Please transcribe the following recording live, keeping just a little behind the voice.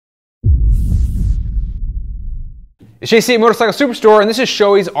It's JC at Motorcycle Superstore, and this is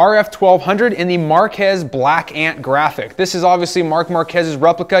Shoei's RF-1200 in the Marquez Black Ant graphic. This is obviously Marc Marquez's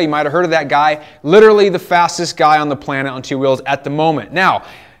replica. You might have heard of that guy. Literally the fastest guy on the planet on two wheels at the moment. Now,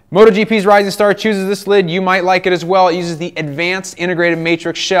 MotoGP's Rising Star chooses this lid. You might like it as well. It uses the Advanced Integrated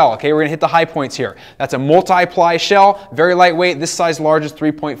Matrix shell. Okay, we're gonna hit the high points here. That's a multi-ply shell, very lightweight. This size large is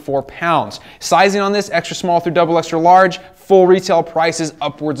 3.4 pounds. Sizing on this, extra small through double extra large. Full retail price is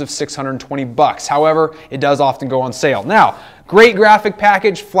upwards of 620 bucks. However, it does often go on sale. Now, great graphic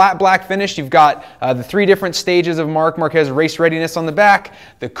package, flat black finish. You've got the three different stages of Marc Marquez race readiness on the back,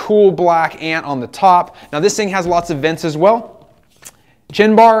 the cool black ant on the top. Now this thing has lots of vents as well.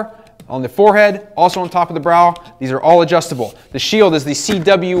 Chin bar on the forehead, also on top of the brow. These are all adjustable. The shield is the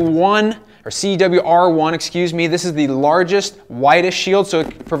CW1 or CWR1, excuse me. This is the largest, widest shield, so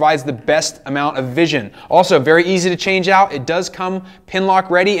it provides the best amount of vision. Also, very easy to change out. It does come pin lock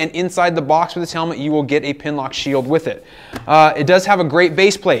ready, and inside the box with this helmet, you will get a pin lock shield with it. It does have a great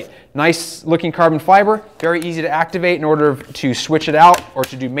base plate. Nice looking carbon fiber, very easy to activate in order to switch it out or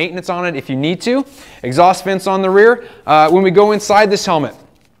to do maintenance on it if you need to. Exhaust vents on the rear. When we go inside this helmet,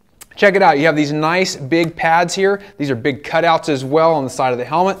 check it out. You have these nice big pads here. These are big cutouts as well on the side of the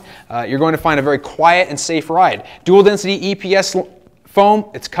helmet. You're going to find a very quiet and safe ride. Dual density EPS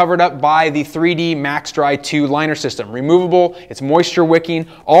foam. It's covered up by the 3D Max Dry 2 liner system. Removable, it's moisture wicking.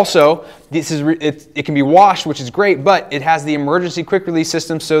 Also, it can be washed, which is great, but it has the emergency quick release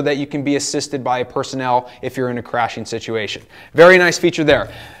system so that you can be assisted by personnel if you're in a crashing situation. Very nice feature there.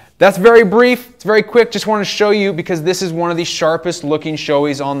 That's very brief, it's very quick, just wanted to show you because this is one of the sharpest looking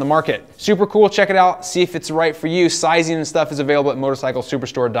Shoeis on the market. Super cool, check it out, see if it's right for you. Sizing and stuff is available at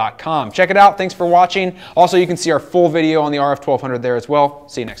motorcyclesuperstore.com. Check it out, thanks for watching. Also, you can see our full video on the RF-1200 there as well.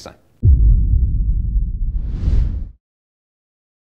 See you next time.